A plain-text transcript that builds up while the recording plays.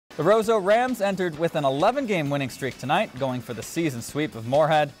The Roseau Rams entered with an 11-game winning streak tonight, going for the season sweep of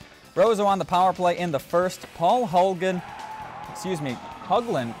Moorhead. Roseau on the power play in the first. Paul Hugland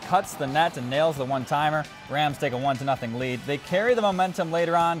cuts the net and nails the one-timer. Rams take a 1-0 lead. They carry the momentum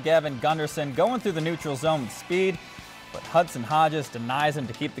later on. Gavin Gunderson going through the neutral zone with speed, but Hudson Hodges denies him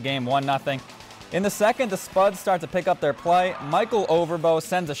to keep the game 1-0. In the second, the Spuds start to pick up their play. Michael Overbo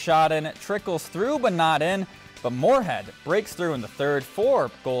sends a shot in. It trickles through but not in. But Moorhead breaks through in the third.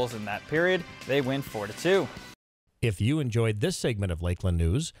 4 goals in that period. They win 4-2. If you enjoyed this segment of Lakeland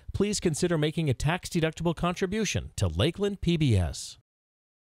News, please consider making a tax-deductible contribution to Lakeland PBS.